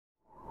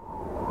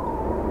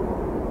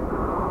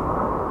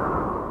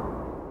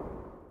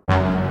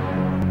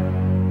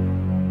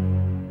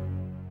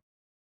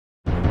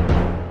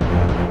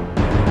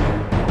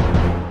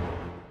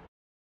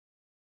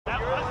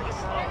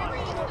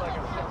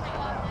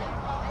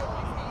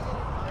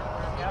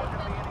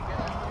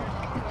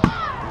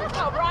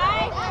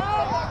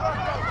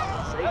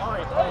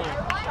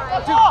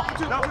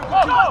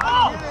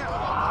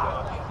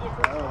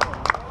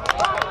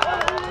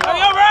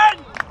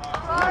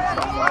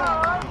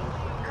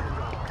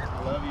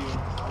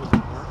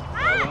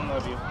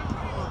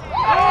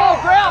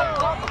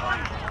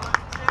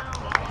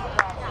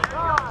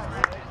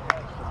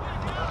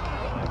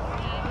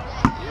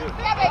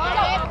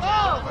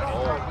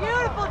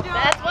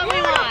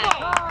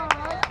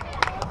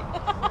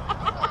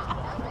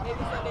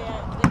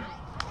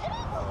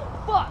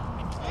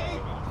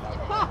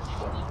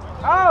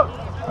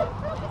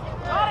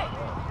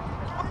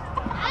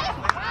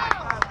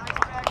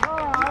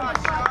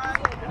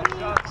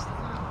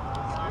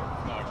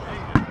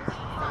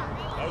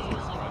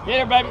Get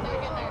her, baby.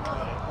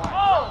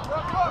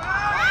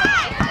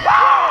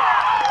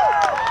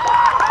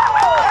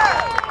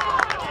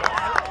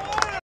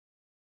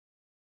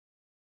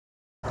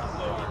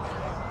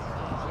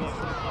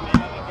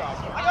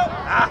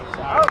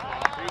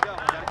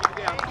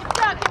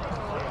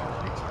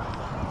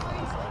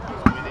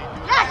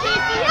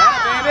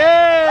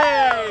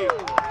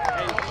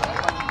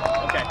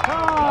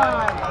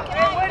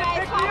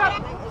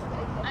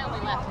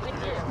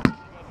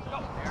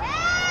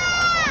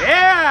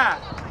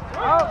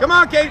 Come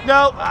on, Kate.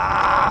 No.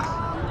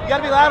 You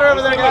gotta be louder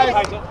over there,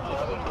 guys.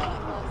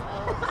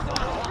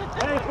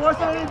 Hey, force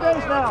it in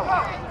base now.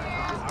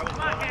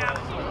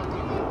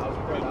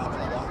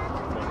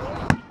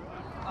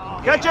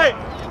 Catch it.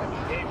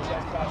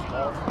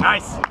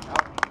 Nice.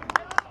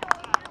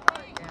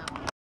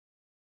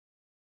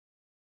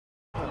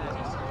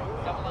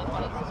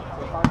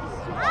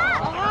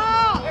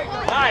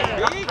 Nice.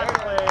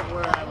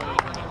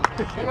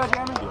 Here you go,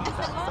 Jeremy.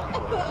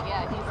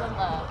 Yeah, he's in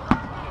the...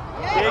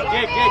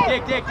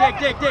 Dig.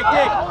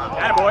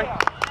 Attaboy.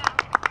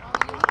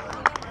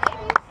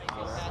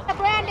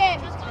 Brandon!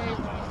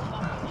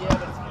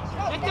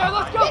 Get there,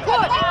 let's go,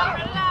 good!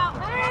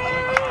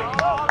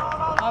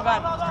 Not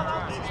bad.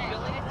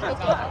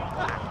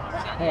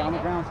 Hey, on the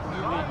ground.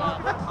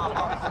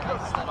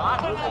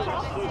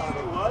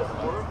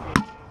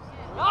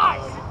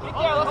 Nice! Get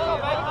there, let's go,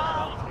 baby!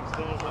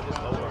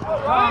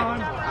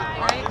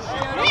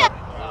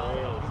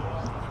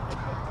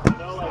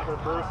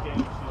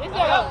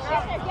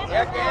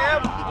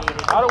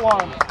 Out of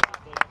one.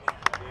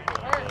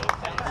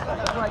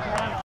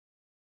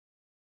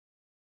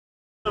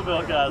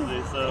 Bill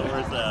Cosby, so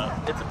where's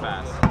that? It's a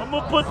pass. I'm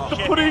gonna put the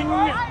pudding in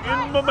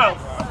my mouth.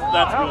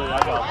 That's really, I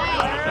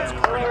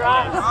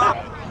got it.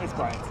 It's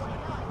quiet.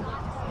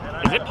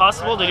 Is it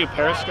possible to do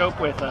Periscope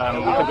with the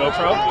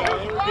GoPro?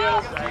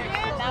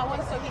 That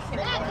one so he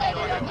can...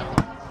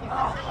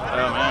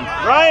 Oh, man.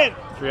 Ryan!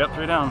 3 up,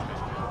 3 down.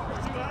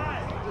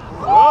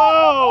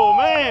 Whoa,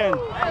 man!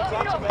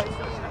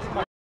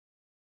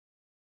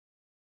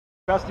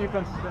 Best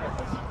defense.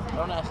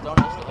 Don't ask the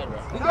head run.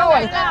 Keep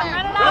going! Run!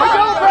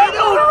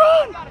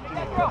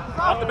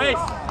 Off the base.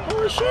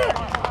 Holy shit!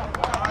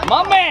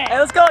 My man! Hey,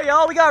 let's go,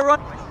 y'all. We gotta run.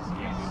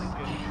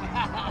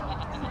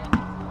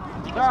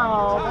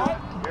 Down.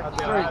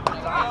 That's great.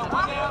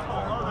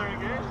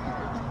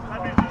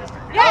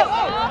 Yes!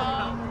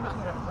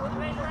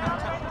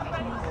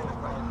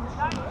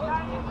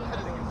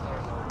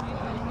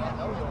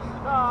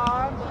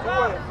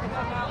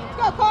 Let's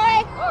go,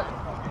 Corey!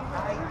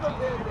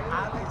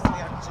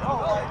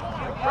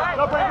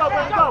 Go, Brady, go,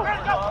 Brady, go!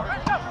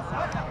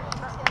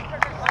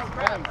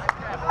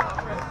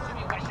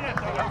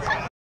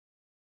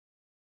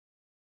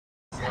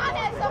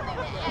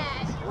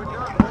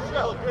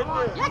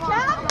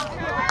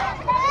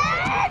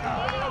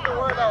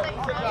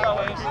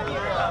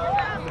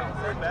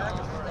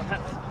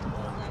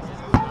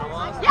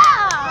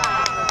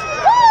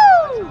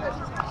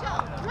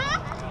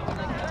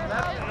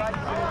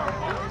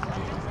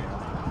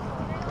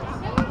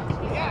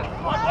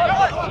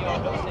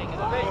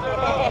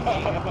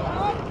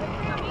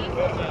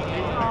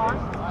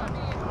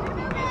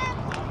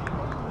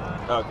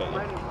 Okay.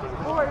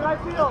 Forward, right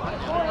field.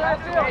 Forward, right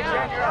field.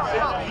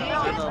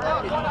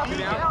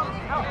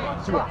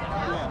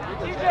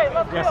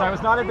 Yes, I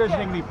was not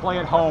envisioning the play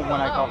at home when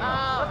I called him.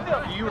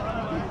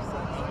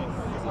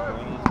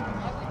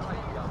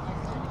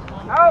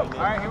 Out.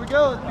 All right, here we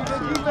go. Let's be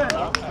good defense.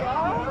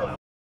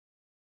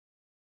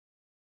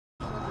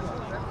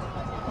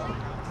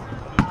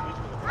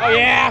 Oh,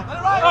 yeah!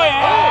 Oh,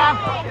 yeah!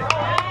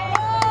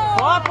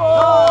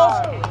 Waffles!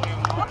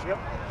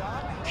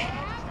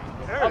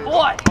 Oh,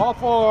 boy! All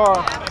four.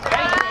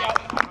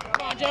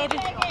 Come on, Joji.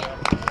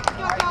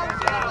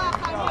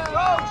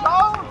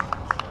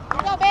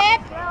 Go,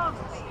 babe!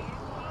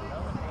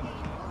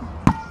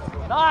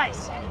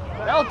 Nice!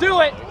 That'll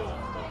do it!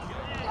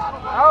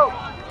 Out.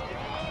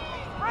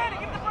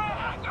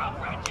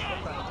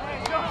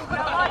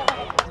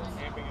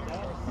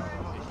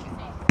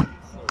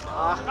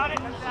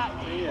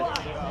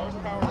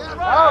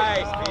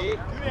 Nice, Pete.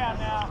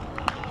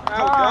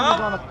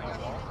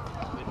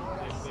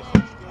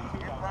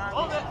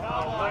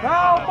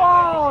 Foul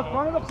ball in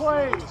front of the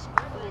plate.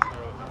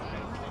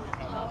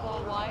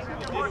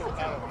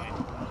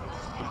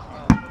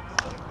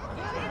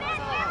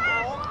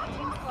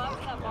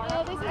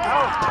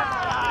 Out.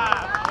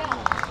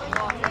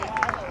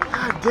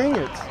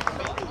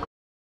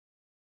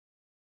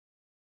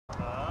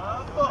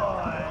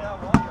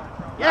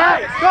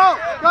 Yeah, go,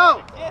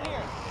 go.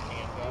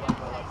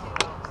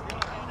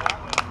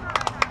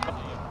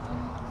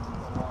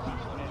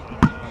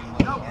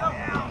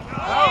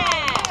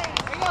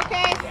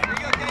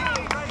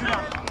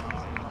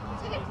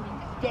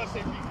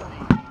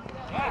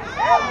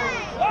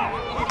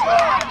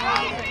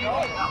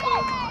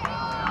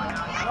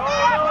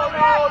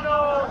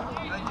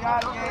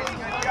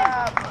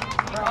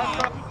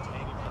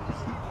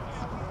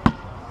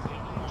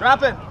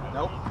 Drop it.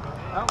 Nope.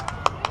 Nope.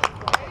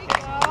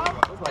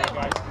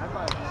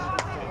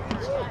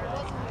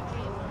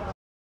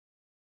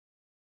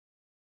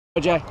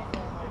 Jay.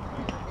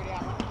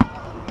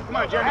 Come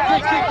on, Jeremy.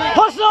 Kick.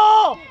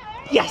 Hustle!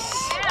 Yes!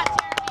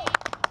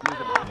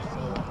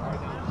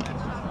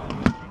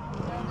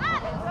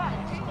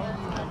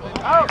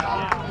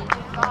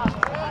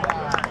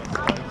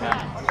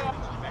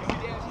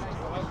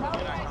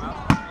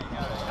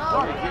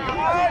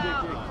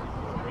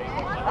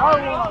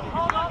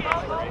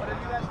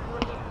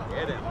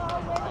 Get him.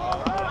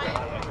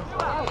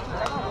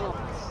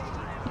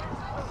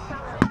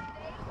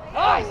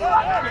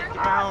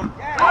 Down.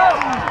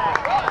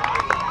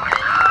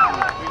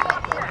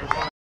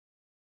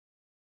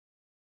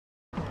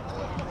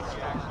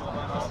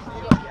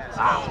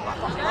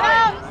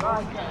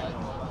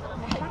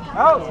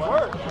 Oh,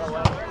 work.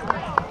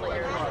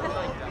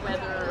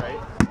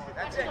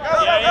 That's it. Go,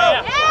 go, go.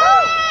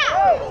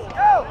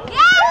 Go.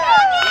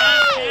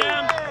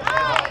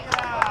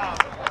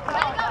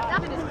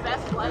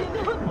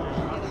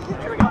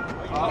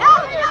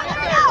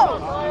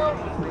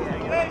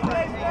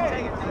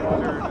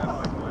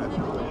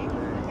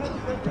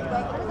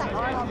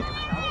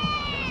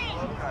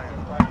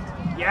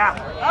 Yeah.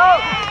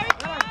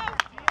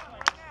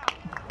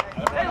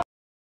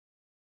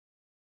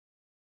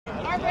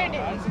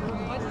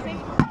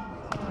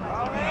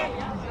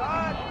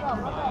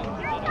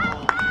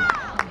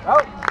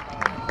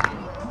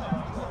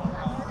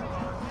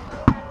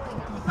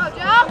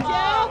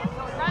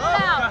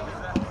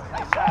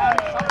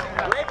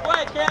 Great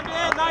play,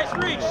 Camden. Nice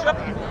reach.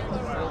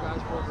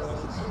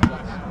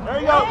 There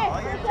you go.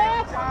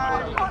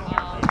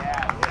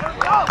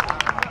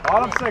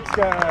 Bottom 6,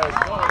 guys.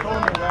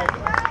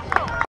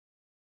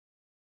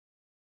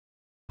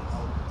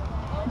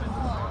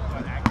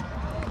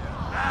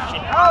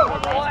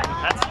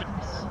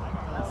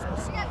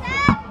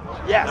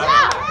 Yes.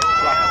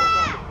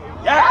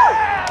 Yes.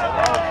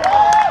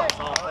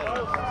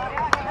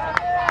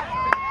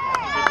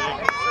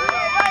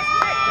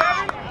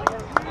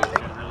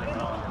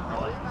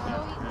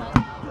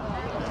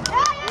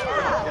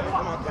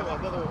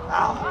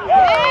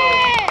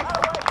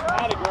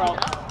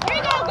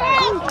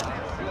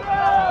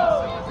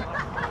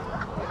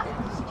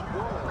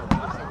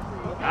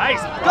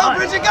 Nice. Go,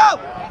 Bridget, go!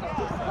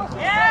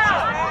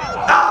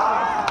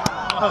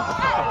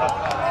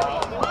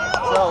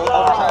 So,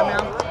 overtime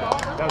now?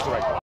 That was the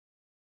right call.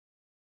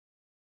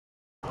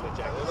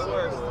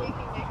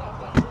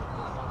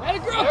 Let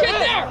it girl get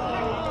there!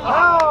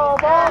 Oh,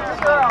 ball to the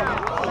ground.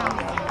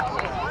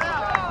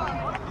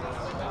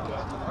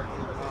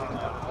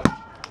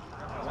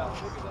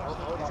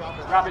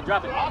 Drop it,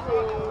 drop it.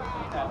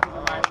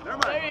 Never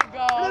mind. There you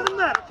go. It doesn't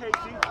matter,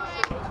 Casey.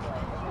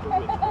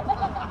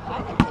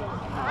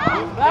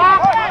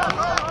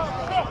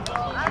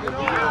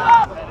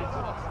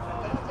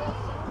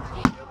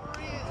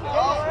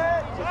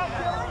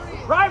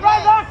 Right,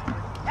 back!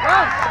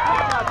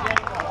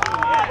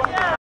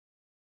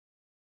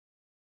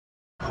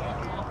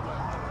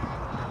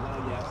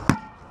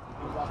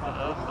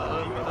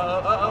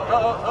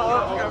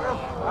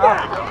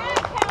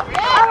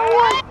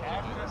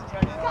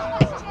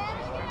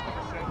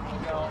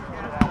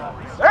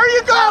 There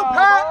you go,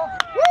 Pat!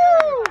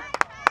 Woo!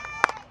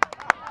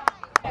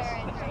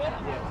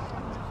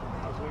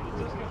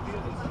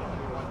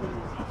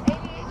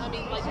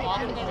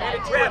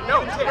 Red, no,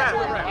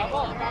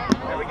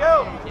 there we go.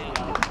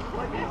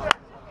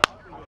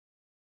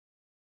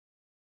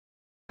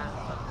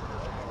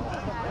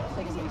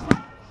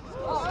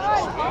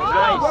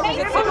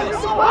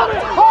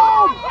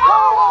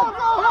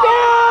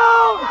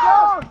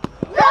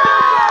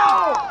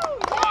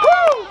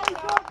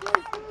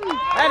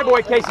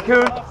 Attaboy, Casey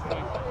Kuhn.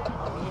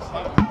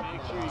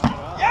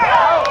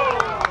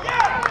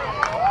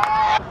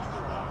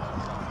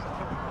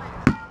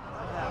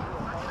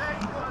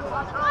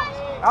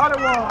 Out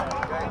of one.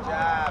 Good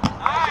job.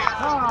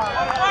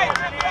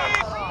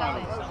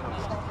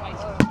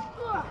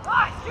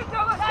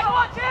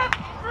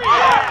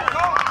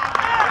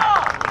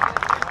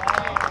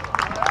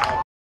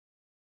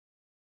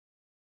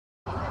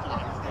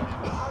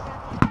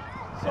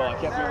 So I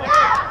kept doing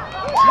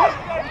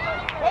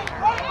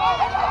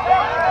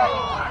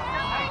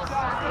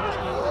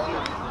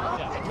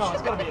no,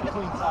 it's got to be a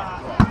clean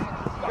side.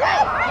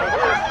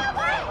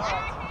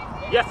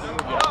 Yes.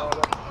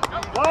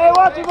 Hey,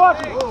 watch it,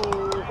 watch it.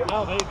 No,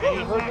 they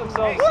hurt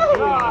themselves.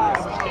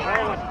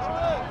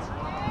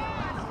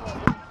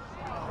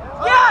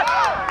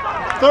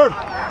 Third.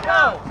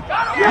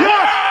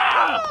 Yes!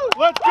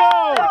 Let's go!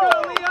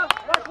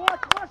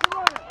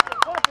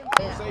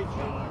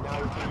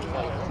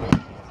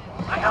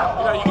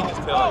 You know, you can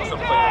just tell like some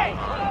player.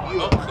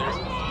 Oh, there's.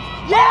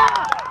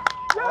 Yeah!